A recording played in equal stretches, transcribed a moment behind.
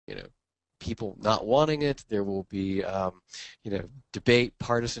people not wanting it. There will be, debate,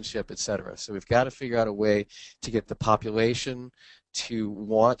 partisanship, etc. So we've got to figure out a way to get the population to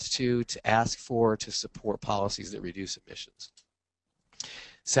want to ask for, to support policies that reduce emissions.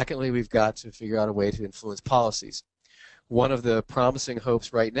 Secondly, we've got to figure out a way to influence policies. One of the promising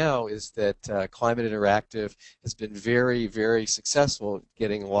hopes right now is that Climate Interactive has been very, very successful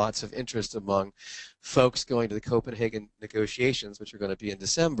getting lots of interest among folks going to the Copenhagen negotiations, which are going to be in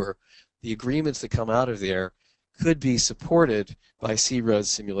December. The agreements that come out of there could be supported by C-ROAD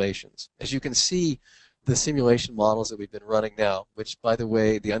simulations. As you can see, the simulation models that we've been running now, which, by the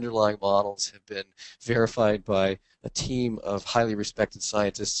way, the underlying models have been verified by a team of highly respected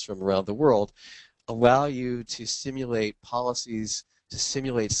scientists from around the world, allow you to simulate policies, to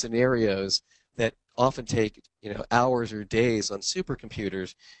simulate scenarios that often take hours or days on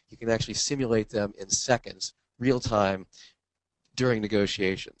supercomputers. You can actually simulate them in seconds, real time, during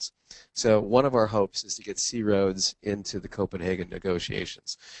negotiations. So one of our hopes is to get C-ROADs into the Copenhagen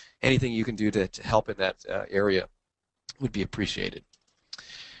negotiations. Anything you can do to help in that area would be appreciated.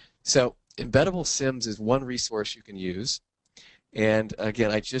 So embeddable sims is one resource you can use. And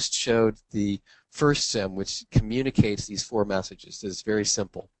again, I just showed the first sim, which communicates these 4 messages. It's very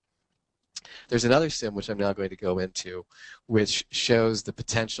simple. There's another sim, which I'm now going to go into, which shows the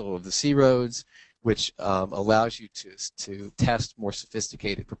potential of the C-ROADs, which allows you to test more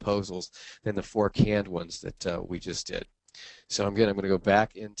sophisticated proposals than the 4 canned ones that we just did. So I'm going to go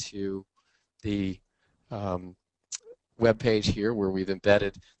back into the web page here where we've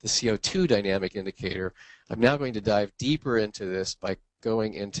embedded the CO2 dynamic indicator. I'm now going to dive deeper into this by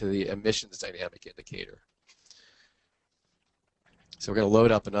going into the emissions dynamic indicator. So we're going to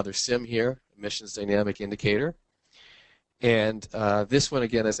load up another sim here, emissions dynamic indicator. And this one,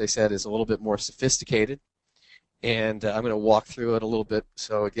 again, as I said, is a little bit more sophisticated. And I'm going to walk through it a little bit.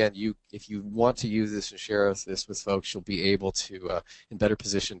 So again, if you want to use this and share this with folks, you'll be able to, in better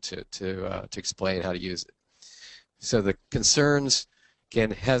position to explain how to use it. So the concerns,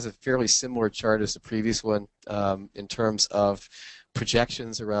 again, has a fairly similar chart as the previous one in terms of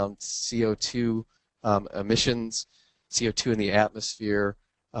projections around CO2 emissions, CO2 in the atmosphere,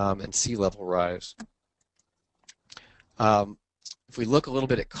 and sea level rise. If we look a little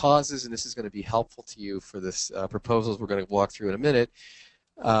bit at causes, and this is going to be helpful to you for this proposals we're going to walk through in a minute,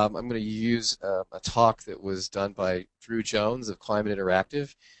 I'm going to use a talk that was done by Drew Jones of Climate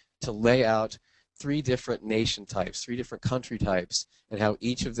Interactive to lay out 3 different nation types, 3 different country types, and how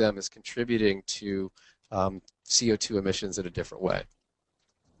each of them is contributing to CO2 emissions in a different way.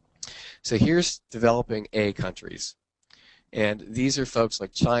 So here's developing A countries. And these are folks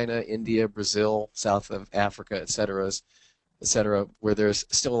like China, India, Brazil, South of Africa, et cetera, where there's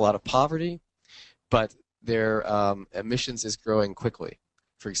still a lot of poverty, but their emissions is growing quickly.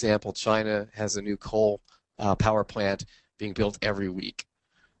 For example, China has a new coal power plant being built every week.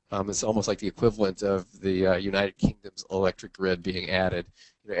 It's almost like the equivalent of the United Kingdom's electric grid being added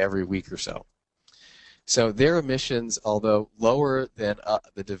every week or so. So their emissions, although lower than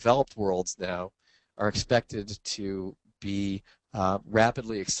the developed world's now, are expected to be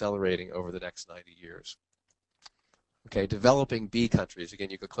rapidly accelerating over the next 90 years. Okay, developing B countries. Again,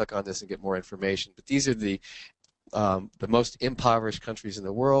 you could click on this and get more information. But these are the most impoverished countries in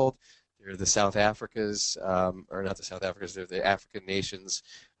the world. They're the South Africas, or not the South Africas, they're the African nations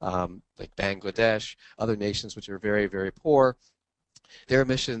like Bangladesh, other nations which are very, very poor. Their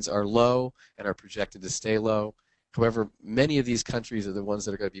emissions are low and are projected to stay low. However, many of these countries are the ones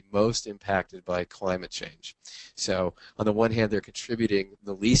that are going to be most impacted by climate change. So on the one hand, they're contributing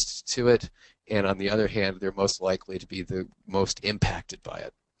the least to it, and on the other hand, they're most likely to be the most impacted by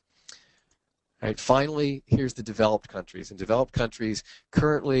it. All right, finally, here's the developed countries. In developed countries,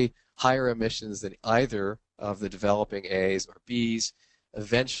 currently higher emissions than either of the developing A's or B's,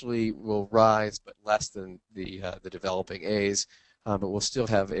 eventually will rise, but less than the developing A's, but we'll still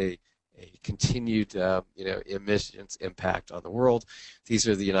have a continued emissions impact on the world. These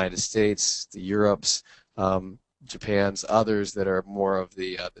are the United States, the Europes, Japan's, others that are more of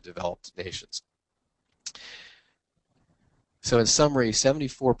the developed nations. So in summary,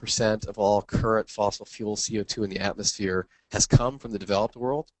 74% of all current fossil fuel CO2 in the atmosphere has come from the developed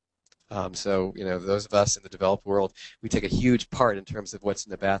world. So those of us in the developed world, we take a huge part in terms of what's in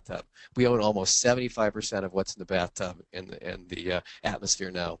the bathtub. We own almost 75% of what's in the bathtub in the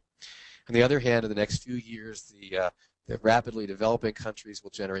atmosphere now. On the other hand, in the next few years, the rapidly developing countries will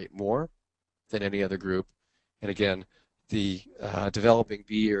generate more than any other group. And again, the developing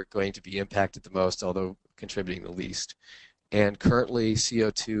B are going to be impacted the most, although contributing the least. And currently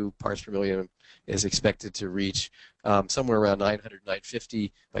CO2 parts per million is expected to reach somewhere around 900,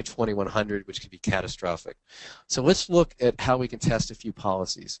 950 by 2100, which could be catastrophic. So let's look at how we can test a few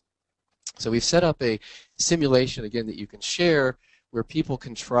policies. So we've set up a simulation, again, that you can share where people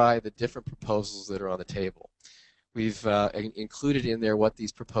can try the different proposals that are on the table. We've included in there what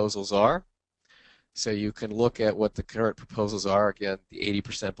these proposals are. So you can look at what the current proposals are. Again, the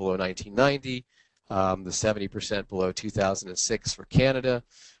 80% below 1990, the 70% below 2006 for Canada,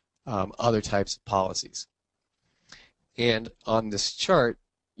 other types of policies. And on this chart,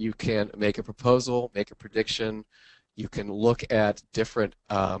 you can make a proposal, make a prediction. You can look at different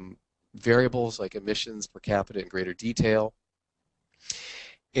variables like emissions per capita in greater detail.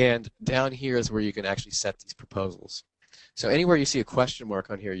 And down here is where you can actually set these proposals. So anywhere you see a question mark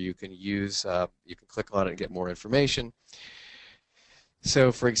on here, you can use, you can click on it and get more information.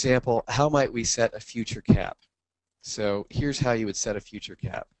 So for example, how might we set a future cap? So here's how you would set a future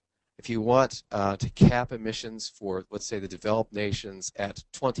cap. If you want to cap emissions for, let's say, the developed nations at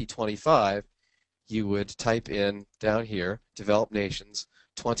 2025, you would type in down here, developed nations,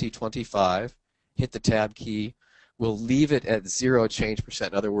 2025, hit the tab key. We'll leave it at 0 change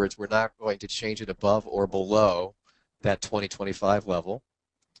percent. In other words, we're not going to change it above or below that 2025 level.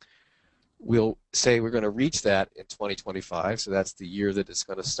 We'll say we're going to reach that in 2025, so that's the year that it's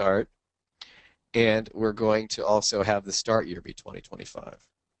going to start. And we're going to also have the start year be 2025.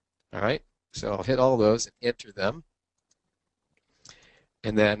 All right, so I'll hit all those and enter them.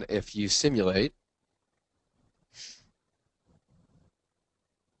 And then if you simulate,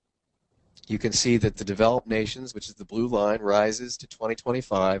 you can see that the developed nations, which is the blue line, rises to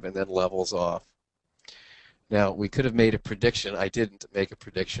 2025 and then levels off. Now, we could have made a prediction. I didn't make a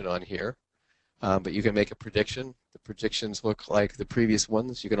prediction on here, but you can make a prediction. The predictions look like the previous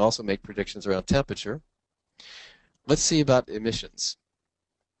ones. You can also make predictions around temperature. Let's see about emissions.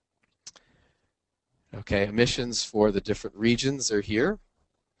 Okay, emissions for the different regions are here.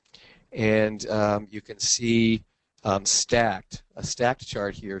 And you can see stacked. A stacked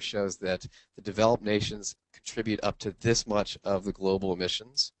chart here shows that the developed nations contribute up to this much of the global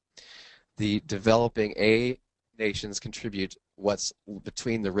emissions. The developing A nations contribute what's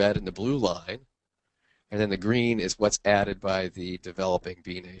between the red and the blue line, and then the green is what's added by the developing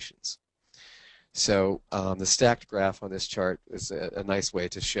B nations. So the stacked graph on this chart is a nice way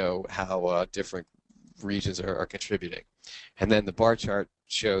to show how different regions are contributing. And then the bar chart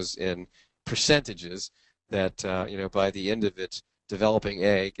shows in percentages that by the end of it, developing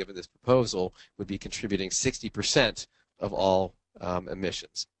A, given this proposal, would be contributing 60% of all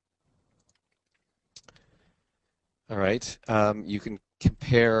emissions. All right, you can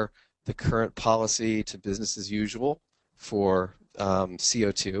compare the current policy to business as usual for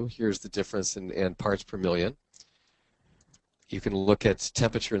CO2. Here's the difference in parts per million. You can look at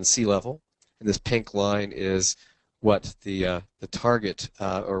temperature and sea level, and this pink line is what the target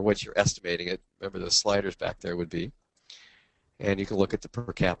or what you're estimating it. Remember those sliders back there would be, and you can look at the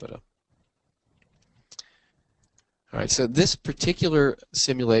per capita. All right, so this particular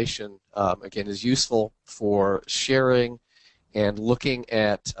simulation, again, is useful for sharing and looking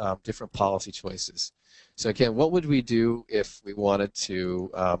at different policy choices. So again, what would we do if we wanted to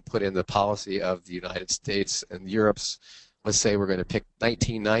put in the policy of the United States and Europe's? Let's say we're going to pick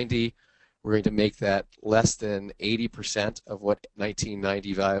 1990. We're going to make that less than 80% of what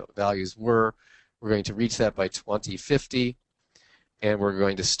 1990 values were. We're going to reach that by 2050, and we're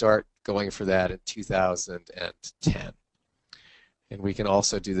going to start going for that in 2010. And we can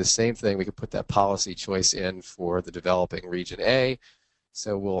also do the same thing. We can put that policy choice in for the developing region A.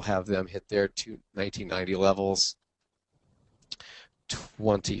 So we'll have them hit their 1990 levels,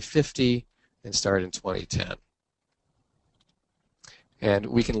 2050, and start in 2010. And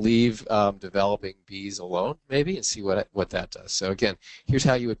we can leave developing Bs alone, maybe, and see what that does. So again, here's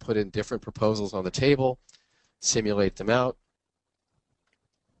how you would put in different proposals on the table, simulate them out.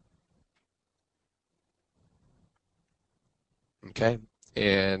 Okay,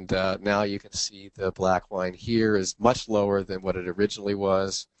 and now you can see the black line here is much lower than what it originally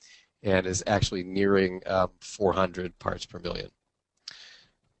was and is actually nearing 400 parts per million.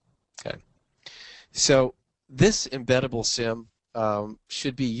 Okay, so this embeddable sim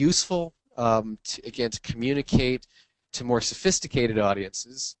should be useful, again, to communicate to more sophisticated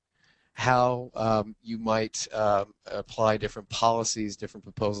audiences how you might apply different policies, different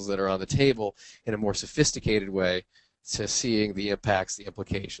proposals that are on the table in a more sophisticated way to seeing the impacts, the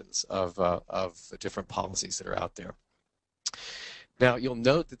implications of the different policies that are out there. Now, you'll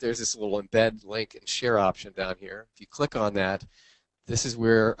note that there's this little embed link and share option down here. If you click on that, This is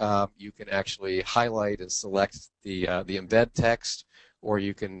where you can actually highlight and select the embed text, or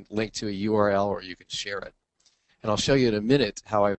you can link to a URL, or you can share it. And I'll show you in a minute how I've